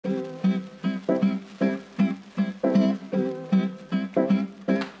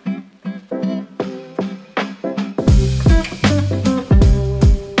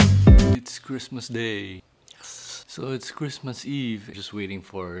Christmas Day. So it's Christmas Eve. Just waiting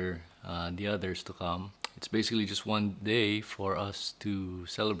for the others to come. It's basically just one day for us to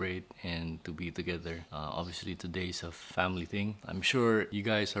celebrate and to be together. Obviously today's a family thing. I'm sure you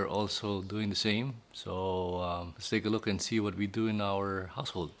guys are also doing the same. So let's take a look and see what we do in our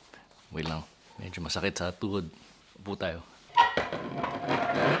household. Wait lang, medyo masakit sa tuhod. Upo tayo.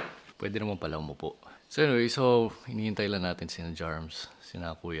 Pwede naman pala umupo. So anyway, so hinihintay lang natin sina Jarms,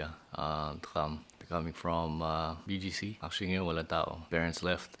 sina Kuya to come. They're coming from BGC. Actually ngayon walang tao. Parents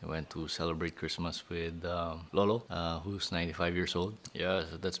left. They went to celebrate Christmas with Lolo, who's 95 years old. Yeah,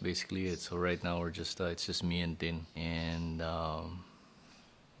 so that's basically it. So right now we're just it's just me and Tin and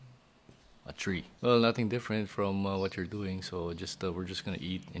a tree. Well, nothing different from what you're doing. So just we're just gonna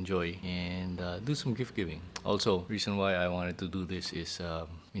eat, enjoy, and do some gift giving. Also, reason why I wanted to do this is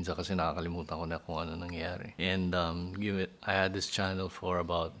minsan kasi nakakalimutan ko na kung ano nangyayari. And I had this channel for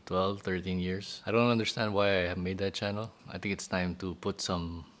about 12-13 years. I don't understand why I have made that channel. I think it's time to put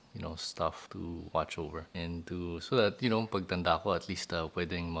some stuff to watch over and so that pagtanda ko at least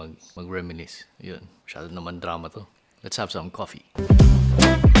pwedeng mag-reminisce. Yun, masyado naman drama to. Let's have some coffee.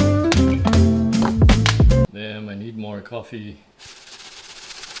 Damn, I need more coffee.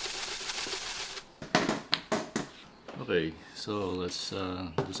 Okay, so let's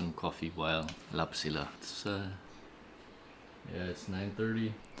do some coffee while wala pa sila. It's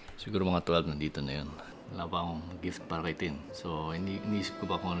 9:30. Siguro mga 12 nandito na yun. Wala pa akong gift para kay Tin. So iniisip ko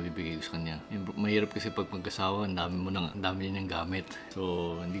pa kung ano bibigay ko sa kanya. Mahirap kasi pag magkasawa, ang dami niyang gamit.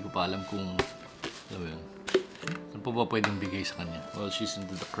 So hindi ko pa alam kung alam mo yun. Ano pa ba pwedeng bigay sa kanya? Well, she's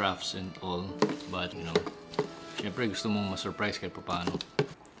into the crafts and all. But syempre gusto mong ma-surprise kahit pa paano.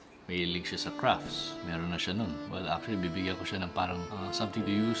 Mahilig siya sa crafts. Meron na siya nun. Well, actually, bibigyan ko siya ng parang something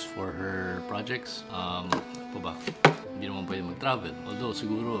to use for her projects. Pa ba? Hindi naman pwede mag-travel. Although,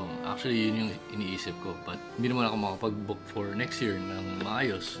 siguro, actually, yun yung iniisip ko. But, hindi naman ako makapag-book for next year ng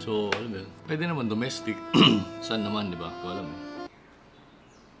maayos. So, alam mo yun, pwede naman domestic. Saan naman, di ba? Ko alam eh.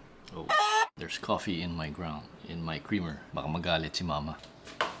 Oh, there's coffee in my creamer. Baka magalit si Mama.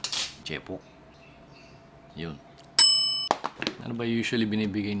 Chepo. Yun. Ano ba usually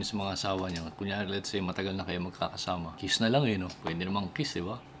binibigay niyo sa mga asawa niyo? Kunyari, let's say, matagal na kayo magkakasama. Kiss na lang no? Pwede namang kiss, di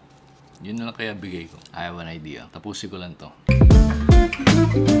ba? Yun na lang kaya bigay ko. I have an idea. Tapusin ko lang to.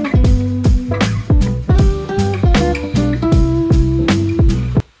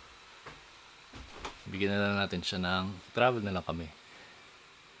 Bigyan na lang natin siya ng travel na lang kami.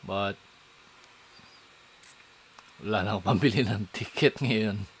 But wala na akong pambili ng ticket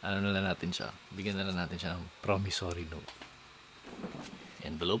ngayon. Ano na lang natin siya? Bigyan na lang natin siya ng promissory note.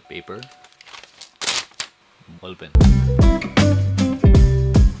 Envelope, paper, ballpen.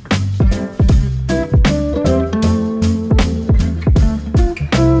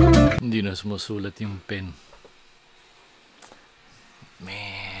 Hindi na sumusulat yung pen.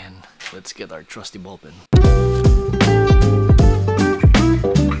 Man, let's get our trusty ballpen.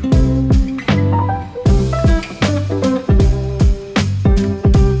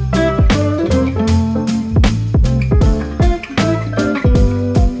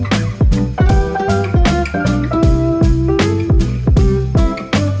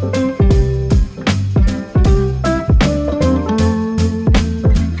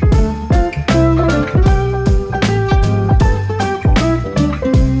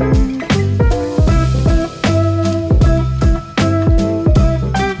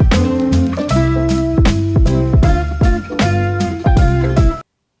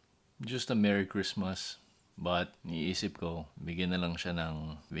 Just a Merry Christmas, but niisip ko, bigyan na lang siya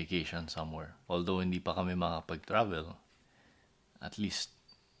ng vacation somewhere. Although hindi pa kami makapag-travel, at least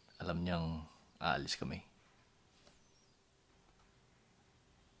alam niyang aalis kami.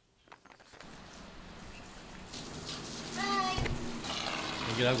 Hi!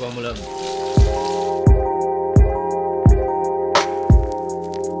 Ang ginagawa mo lang.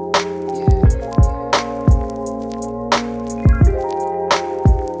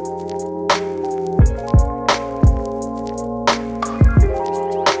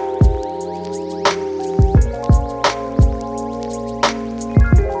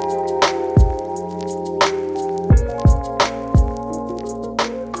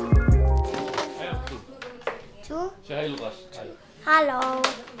 Say hi, Lucas. Hi. Hello.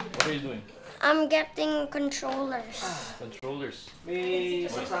 What are you doing? I'm getting controllers. Controllers. May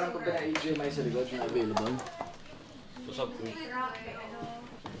sasaran ko ba na HDMI sa likod na available? What's up, dude?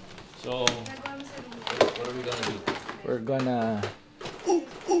 So, what are we gonna do? We're gonna...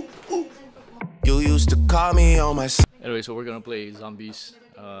 You used to call me on my... Anyway, so we're gonna play zombies.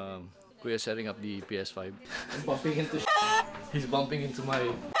 Kuya's setting up the PS5. I'm bumping into He's bumping into my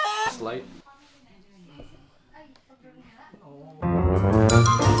light.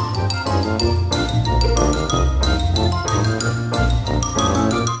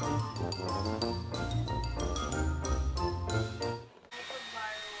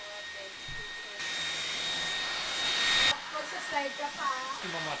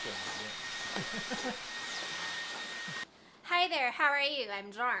 Hi there, how are you?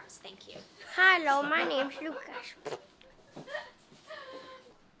 I'm Jorms, thank you. Hello, my name's Lucas.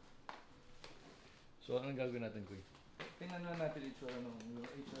 So, anong gagawin natin, Kuy? Tingnan na natin itsura ng yung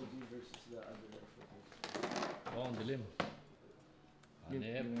HRG versus the other referrals. Oh, ang dilim.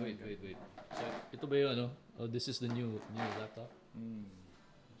 Wait. So, ito ba yung ano? Oh, this is the new laptop?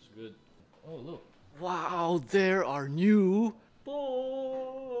 It's good. Oh, look. Wow, there are new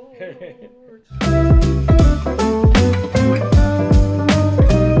boards.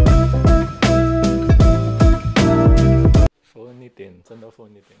 Phone nitin. Saan daw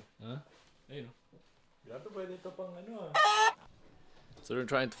phone nitin? Huh? Ayun. Grabe pwede ito pang ano ah. So, they're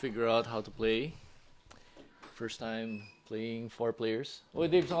trying to figure out how to play. First time playing 4 players. Oy,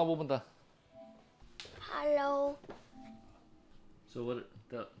 Dave, saan ka pupunta? Hello. So,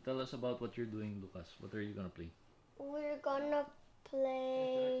 tell us about what you're doing, Lucas. What are you gonna play? We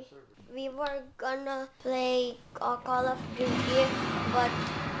were gonna play Call of Duty, but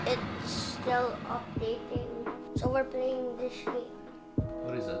it's still updating. So we're playing this game,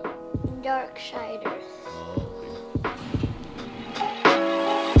 What is that? Darksiders. Oh, okay.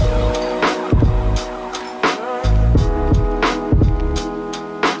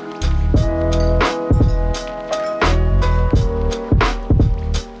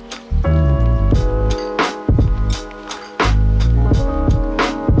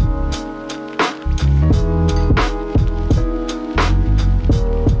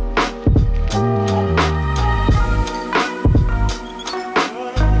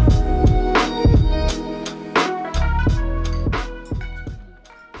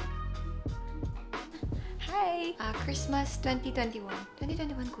 Christmas 2021.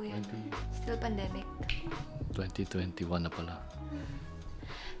 2021 kuya. Still pandemic. 2021 na pala.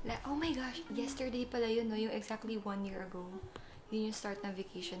 Oh my gosh, yesterday pala yun, no? Yung exactly 1 year ago. Yun yung start ng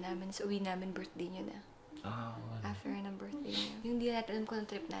vacation namin. So, uwi namin birthday niyo na. Ah, wala. After ng birthday niyo. Yung di natin alam ko ng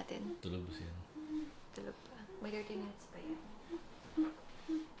trip natin. Tulog ba siya? Tulog pa. May 30 minutes pa yun.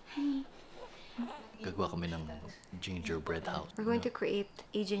 Gagawa kami ng gingerbread house. We're going to create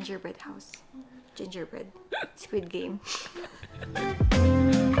a gingerbread house. Gingerbread. Squid Game.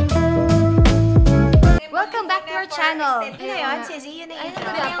 Welcome back to our channel. Yun na yun, si Z, yun na Ay,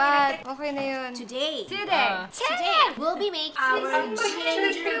 ano dapat? Okay na yun. Today, Today, we'll be making our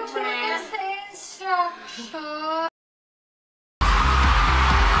gingerbread.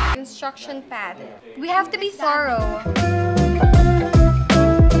 Instruction pad. We have to be thorough.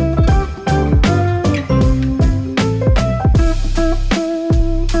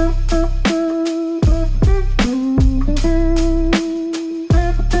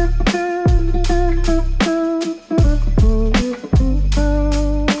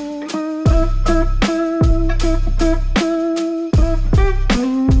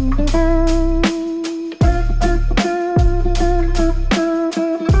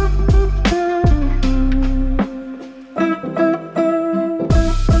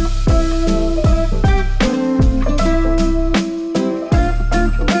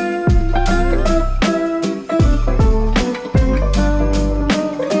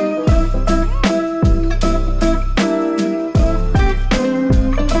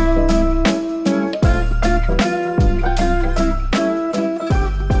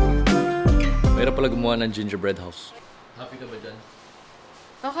 Pala gumawa ng gingerbread house. Happy ka ba dyan?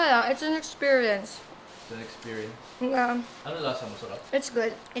 Okay lang, it's an experience. It's an experience. Yeah, Ano lasa mo? Sarap? it's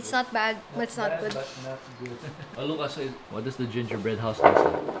good. It's not bad, but it's not good. But not good. Oh, Lucas, what does the gingerbread house taste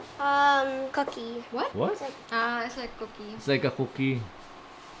like? Cookie. What? What? It's like cookie. It's like a cookie.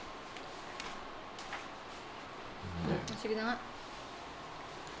 Sige na nga.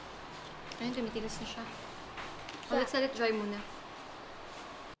 Ayun, tumitigas na siya. Let it dry muna.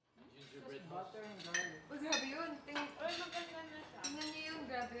 Oh, grabe yun. Tingnan niyo yun.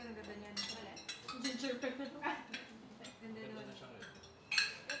 Grabe yun. Ganda niyan. Gingerbread. Ganda naman siya.